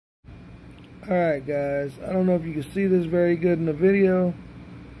Alright guys, I don't know if you can see this very good in the video,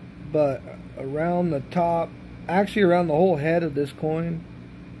 but around the top, actually around the whole head of this coin,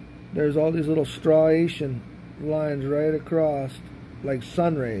 there's all these little striation lines right across, like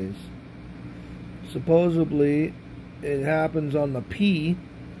sun rays. Supposedly it happens on the P,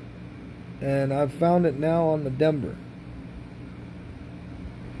 and I've found it now on the Denver.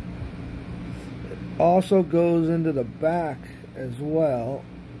 It also goes into the back as well.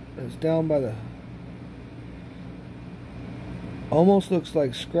 It's down by the, almost looks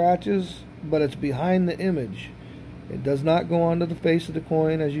like scratches, but it's behind the image. It does not go onto the face of the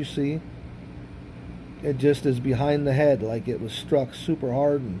coin, as you see. It just is behind the head, like it was struck super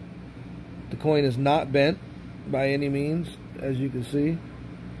hard. And the coin is not bent by any means, as you can see.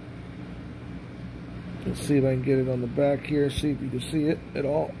 Let's see if I can get it on the back here, see if you can see it at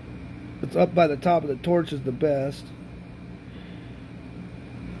all. It's up by the top of the torch is the best.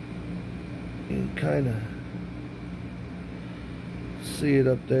 You can kind of see it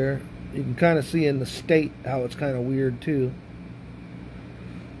up there. You can kind of see in the state how it's kind of weird too.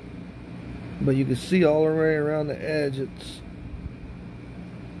 But you can see all the way around the edge, it's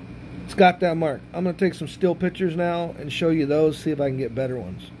got that mark. I'm going to take some still pictures now and show you those, see if I can get better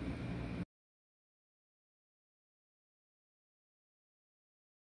ones.